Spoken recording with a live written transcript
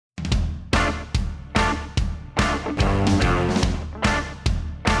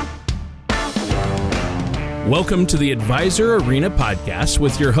Welcome to the Advisor Arena podcast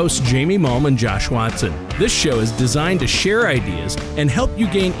with your hosts Jamie Malm and Josh Watson. This show is designed to share ideas and help you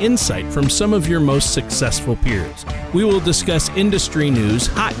gain insight from some of your most successful peers. We will discuss industry news,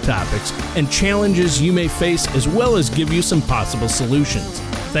 hot topics, and challenges you may face, as well as give you some possible solutions.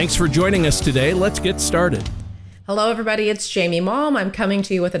 Thanks for joining us today. Let's get started. Hello, everybody. It's Jamie Malm. I'm coming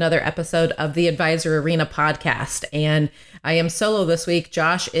to you with another episode of the Advisor Arena podcast, and I am solo this week.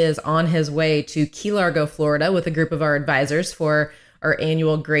 Josh is on his way to Key Largo, Florida with a group of our advisors for our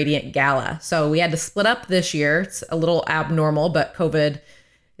annual Gradient Gala. So we had to split up this year. It's a little abnormal, but COVID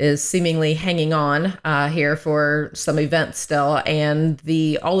is seemingly hanging on here for some events still. And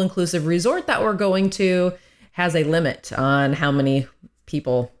the all-inclusive resort that we're going to has a limit on how many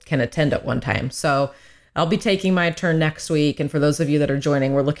people can attend at one time. So I'll be taking my turn next week. And for those of you that are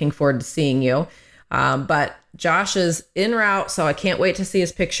joining, we're looking forward to seeing you. But Josh is en route, so I can't wait to see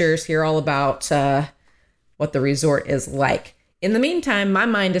his pictures, hear all about what the resort is like. In the meantime, my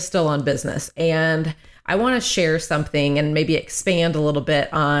mind is still on business, and I want to share something and maybe expand a little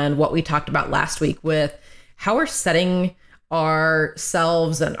bit on what we talked about last week with how we're setting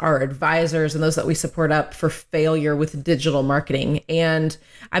ourselves and our advisors and those that we support up for failure with digital marketing. And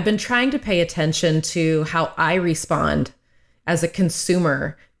I've been trying to pay attention to how I respond as a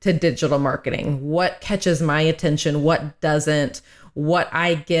consumer to digital marketing, what catches my attention, what doesn't, what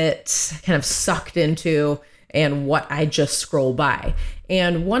I get kind of sucked into, and what I just scroll by.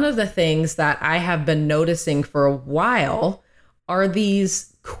 And one of the things that I have been noticing for a while are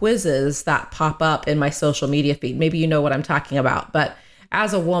these quizzes that pop up in my social media feed. Maybe you know what I'm talking about, but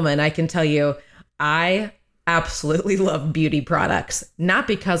as a woman, I can tell you, I absolutely love beauty products, not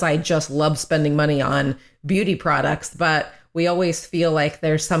because I just love spending money on beauty products, but we always feel like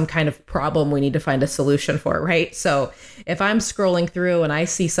there's some kind of problem we need to find a solution for, right? So if I'm scrolling through and I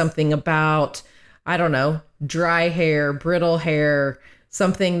see something about, I don't know, dry hair, brittle hair,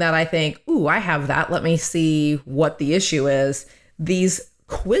 something that I think, ooh, I have that. Let me see what the issue is. These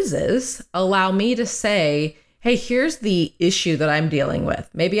quizzes allow me to say, hey, here's the issue that I'm dealing with.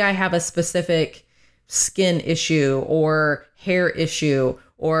 Maybe I have a specific skin issue or hair issue,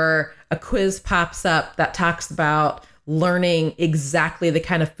 or a quiz pops up that talks about learning exactly the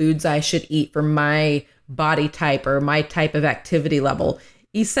kind of foods I should eat for my body type or my type of activity level.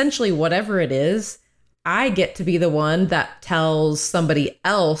 Essentially, whatever it is, I get to be the one that tells somebody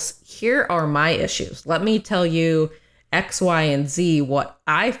else, here are my issues. Let me tell you X, Y, and Z, what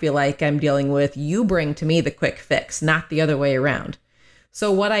I feel like I'm dealing with. You bring to me the quick fix, not the other way around.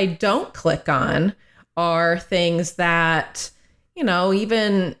 So what I don't click on are things that, you know,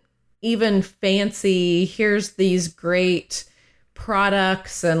 even fancy, here's these great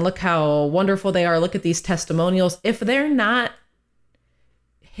products and look how wonderful they are. Look at these testimonials. If they're not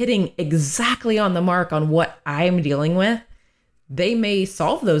hitting exactly on the mark on what I'm dealing with, they may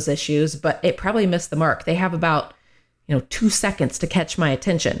solve those issues, but it probably missed the mark. They have about 2 seconds to catch my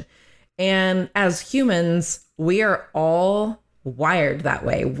attention. And as humans, we are all wired that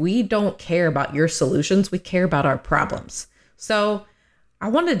way. We don't care about your solutions. We care about our problems. So I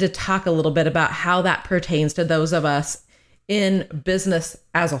wanted to talk a little bit about how that pertains to those of us in business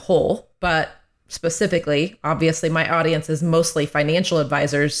as a whole, but specifically, obviously, my audience is mostly financial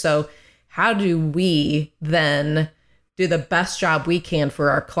advisors. So how do we then do the best job we can for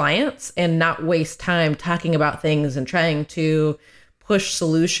our clients and not waste time talking about things and trying to push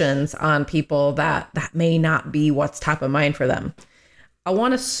solutions on people that may not be what's top of mind for them? I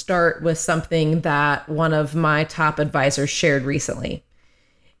want to start with something that one of my top advisors shared recently.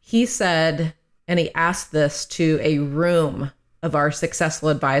 He said, and he asked this to a room of our successful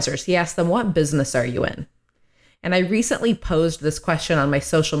advisors. He asked them, what business are you in? And I recently posed this question on my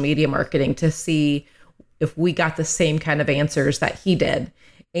social media marketing to see if we got the same kind of answers that he did.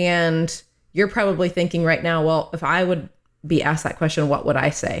 And you're probably thinking right now, well, if I would be asked that question, what would I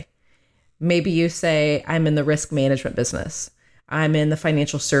say? Maybe you say, I'm in the risk management business. I'm in the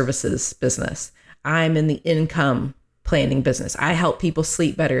financial services business. I'm in the income planning business. I help people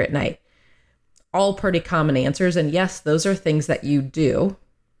sleep better at night. All pretty common answers. And yes, those are things that you do.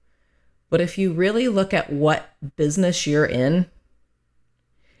 But if you really look at what business you're in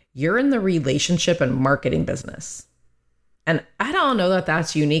the relationship and marketing business. And I don't know that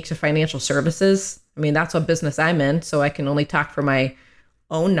that's unique to financial services. I mean, that's what business I'm in, so I can only talk from my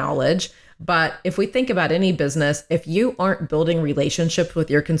own knowledge. But if we think about any business, if you aren't building relationships with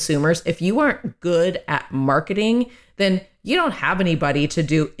your consumers, if you aren't good at marketing, then you don't have anybody to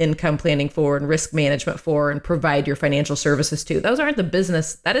do income planning for and risk management for and provide your financial services to. Those aren't the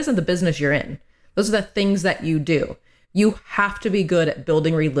business. That isn't the business you're in. Those are the things that you do. You have to be good at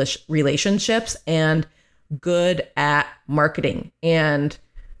building relationships and good at marketing. And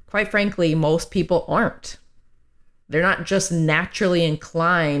quite frankly, most people aren't. They're not just naturally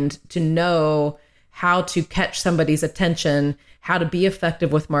inclined to know how to catch somebody's attention, how to be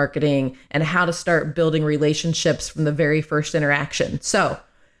effective with marketing, and how to start building relationships from the very first interaction. So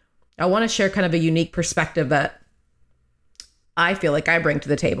I want to share kind of a unique perspective that I feel like I bring to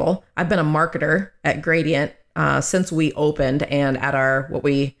the table. I've been a marketer at Gradient since we opened and at our, what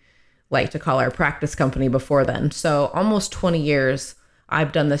we like to call our practice company before then. So almost 20 years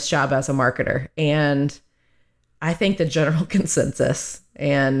I've done this job as a marketer. And I think the general consensus,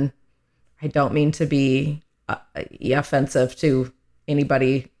 and I don't mean to be offensive to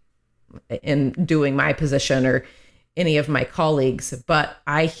anybody in doing my position or any of my colleagues, but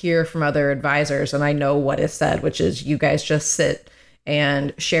I hear from other advisors and I know what is said, which is you guys just sit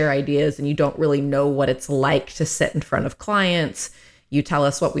and share ideas and you don't really know what it's like to sit in front of clients. You tell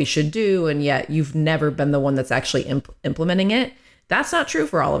us what we should do, and yet you've never been the one that's actually implementing it. That's not true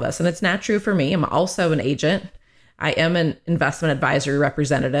for all of us. And it's not true for me. I'm also an agent. I am an investment advisory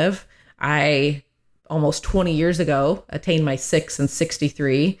representative. I almost 20 years ago attained my 6 and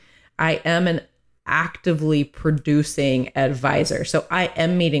 63. I am an actively producing advisor. So I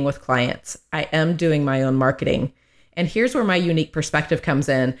am meeting with clients. I am doing my own marketing. And here's where my unique perspective comes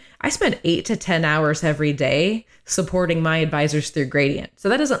in. I spend 8 to 10 hours every day supporting my advisors through Gradient. So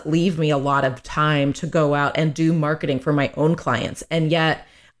that doesn't leave me a lot of time to go out and do marketing for my own clients. And yet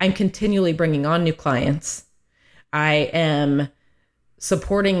I'm continually bringing on new clients. I am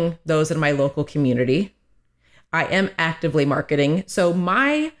supporting those in my local community. I am actively marketing. So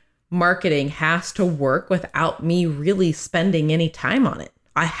my marketing has to work without me really spending any time on it.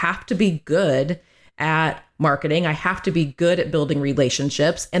 I have to be good at marketing. I have to be good at building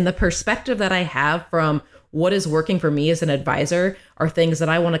relationships. And the perspective that I have from what is working for me as an advisor are things that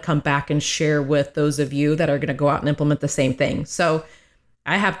I want to come back and share with those of you that are going to go out and implement the same thing. So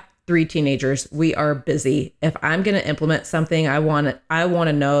I have 3 teenagers. We are busy. If I'm going to implement something, I want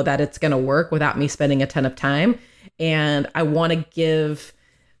to know that it's going to work without me spending a ton of time. And I want to give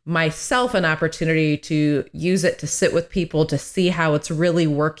myself an opportunity to use it to sit with people to see how it's really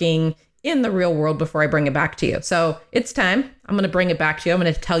working in the real world before I bring it back to you. So it's time. I'm going to bring it back to you. I'm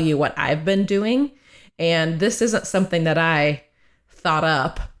going to tell you what I've been doing. And this isn't something that I thought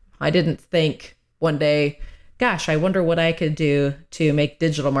up. I didn't think one day, gosh, I wonder what I could do to make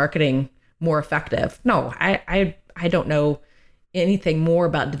digital marketing more effective. No, I don't know anything more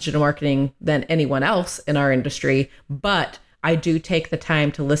about digital marketing than anyone else in our industry, but I do take the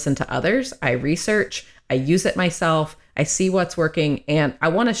time to listen to others. I research, I use it myself, I see what's working, and I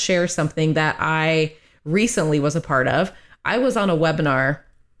want to share something that I recently was a part of. I was on a webinar.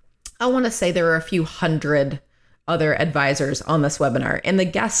 I want to say there were a few hundred other advisors on this webinar, and the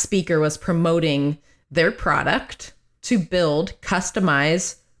guest speaker was promoting their product to build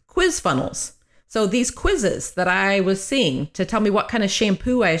customized quiz funnels. So these quizzes that I was seeing to tell me what kind of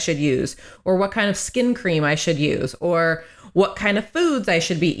shampoo I should use, or what kind of skin cream I should use, or what kind of foods I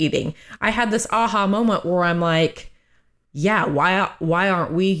should be eating. I had this aha moment where I'm like, yeah, why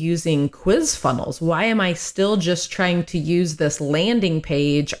aren't we using quiz funnels? Why am I still just trying to use this landing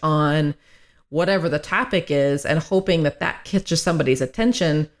page on whatever the topic is and hoping that that catches somebody's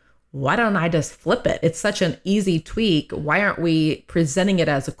attention? Why don't I just flip it? It's such an easy tweak. Why aren't we presenting it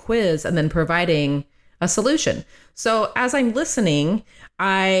as a quiz and then providing a solution? So as I'm listening,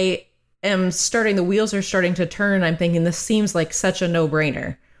 the wheels are starting to turn. I'm thinking this seems like such a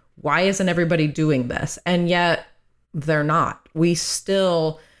no-brainer. Why isn't everybody doing this? And yet they're not. We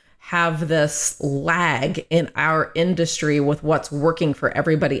still have this lag in our industry with what's working for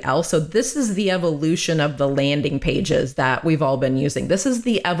everybody else. So this is the evolution of the landing pages that we've all been using. This is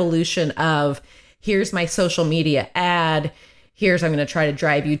the evolution of, here's my social media ad. I'm going to try to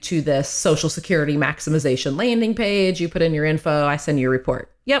drive you to this Social Security maximization landing page. You put in your info, I send you a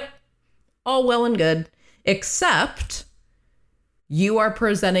report. Yep. All well and good, except you are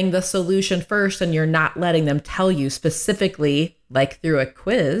presenting the solution first and you're not letting them tell you specifically, like through a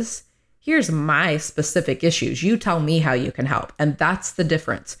quiz, here's my specific issues. You tell me how you can help. And that's the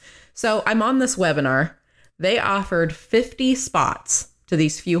difference. So I'm on this webinar. They offered 50 spots to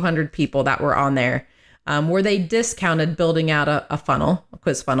these few hundred people that were on there, where they discounted building out a funnel, a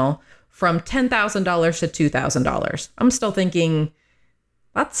quiz funnel, from $10,000 to $2,000. I'm still thinking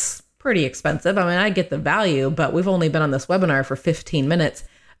that's pretty expensive. I mean, I get the value, but we've only been on this webinar for 15 minutes.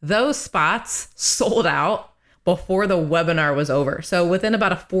 Those spots sold out before the webinar was over. So within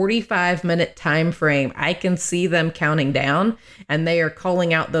about a 45-minute time frame, I can see them counting down, and they are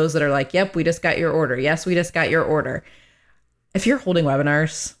calling out those that are like, yep, we just got your order. Yes, we just got your order. If you're holding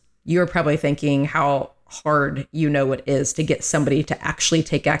webinars, you're probably thinking how hard it is to get somebody to actually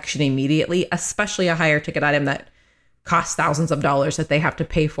take action immediately, especially a higher ticket item that costs thousands of dollars that they have to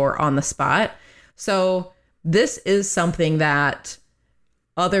pay for on the spot. So this is something that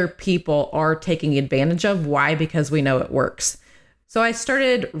other people are taking advantage of. Why? Because we know it works. So I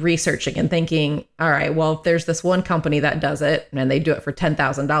started researching and thinking, all right, well, if there's this one company that does it and they do it for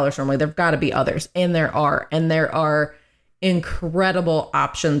 $10,000 normally, there've got to be others. And there are incredible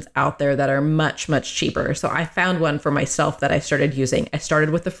options out there that are much, much cheaper. So I found one for myself that I started using. I started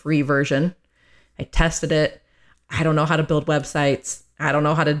with the free version. I tested it. I don't know how to build websites. I don't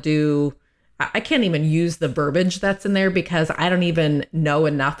know how to I can't even use the verbiage that's in there because I don't even know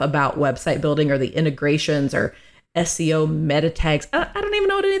enough about website building or the integrations or SEO meta tags. I don't even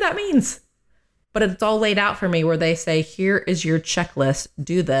know what any of that means, but it's all laid out for me where they say, here is your checklist,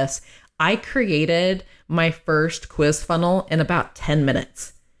 do this. I created my first quiz funnel in about 10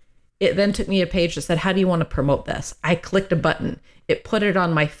 minutes. It then took me a page that said, how do you want to promote this? I clicked a button. It put it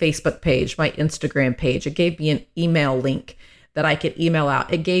on my Facebook page, my Instagram page. It gave me an email link that I could email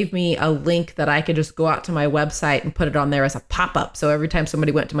out. It gave me a link that I could just go out to my website and put it on there as a pop-up. So every time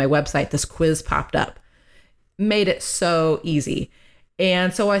somebody went to my website, this quiz popped up. Made it so easy.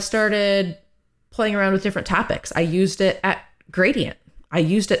 And so I started playing around with different topics. I used it at Gradient. I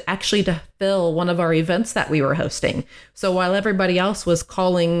used it actually to fill one of our events that we were hosting. So while everybody else was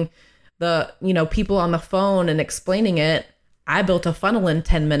calling the, people on the phone and explaining it, I built a funnel in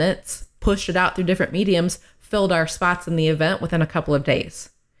 10 minutes, pushed it out through different mediums, filled our spots in the event within a couple of days.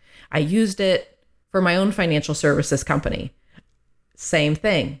 I used it for my own financial services company. Same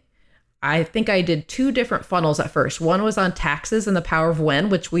thing. I think I did 2 different funnels at first. One was on taxes and the power of when,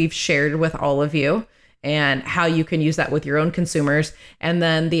 which we've shared with all of you, and how you can use that with your own consumers. And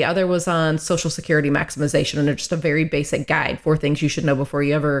then the other was on Social Security maximization, and just a very basic guide for things you should know before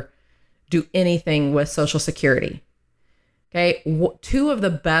you ever do anything with Social Security. Okay, 2 of the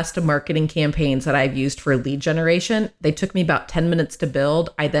best marketing campaigns that I've used for lead generation, they took me about 10 minutes to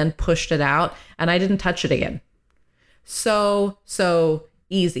build. I then pushed it out and I didn't touch it again. So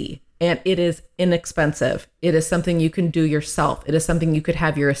easy. And it is inexpensive. It is something you can do yourself. It is something you could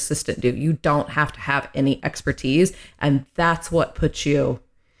have your assistant do. You don't have to have any expertise. And that's what puts you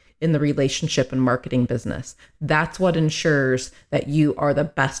in the relationship and marketing business. That's what ensures that you are the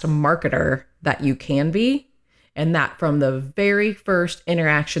best marketer that you can be. And that from the very first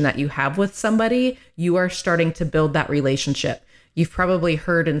interaction that you have with somebody, you are starting to build that relationship. You've probably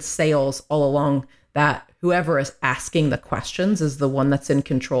heard in sales all along that whoever is asking the questions is the one that's in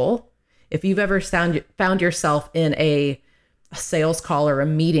control. If you've ever found yourself in a sales call or a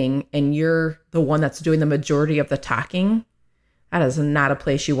meeting and you're the one that's doing the majority of the talking, that is not a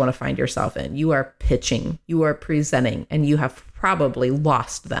place you want to find yourself in. You are pitching, you are presenting, and you have probably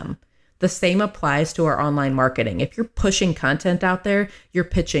lost them. The same applies to our online marketing. If you're pushing content out there, you're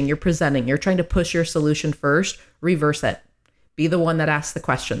pitching, you're presenting, you're trying to push your solution first, reverse it. Be the one that asks the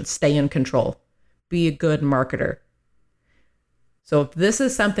questions. Stay in control. Be a good marketer. So if this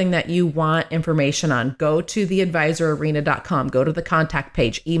is something that you want information on, go to theadvisorarena.com, go to the contact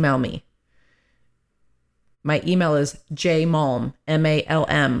page, email me. My email is jmalm,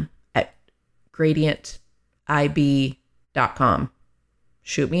 M-A-L-M, at gradientib.com.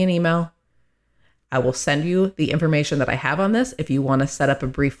 Shoot me an email. I will send you the information that I have on this. If you want to set up a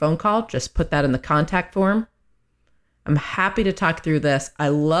brief phone call, just put that in the contact form. I'm happy to talk through this. I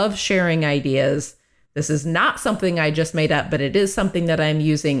love sharing ideas. This is not something I just made up, but it is something that I'm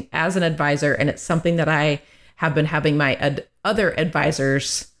using as an advisor, and it's something that I have been having my other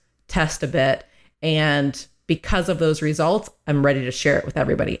advisors test a bit. And because of those results, I'm ready to share it with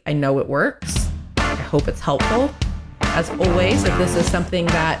everybody. I know it works. I hope it's helpful. As always, if this is something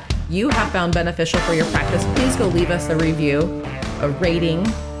that you have found beneficial for your practice, please go leave us a review, a rating,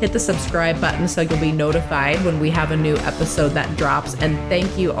 hit the subscribe button so you'll be notified when we have a new episode that drops. And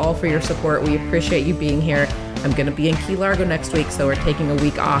thank you all for your support. We appreciate you being here. I'm going to be in Key Largo next week, so we're taking a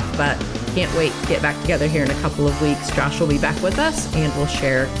week off, but can't wait to get back together here in a couple of weeks. Josh will be back with us and we'll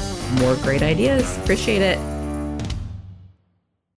share more great ideas. Appreciate it.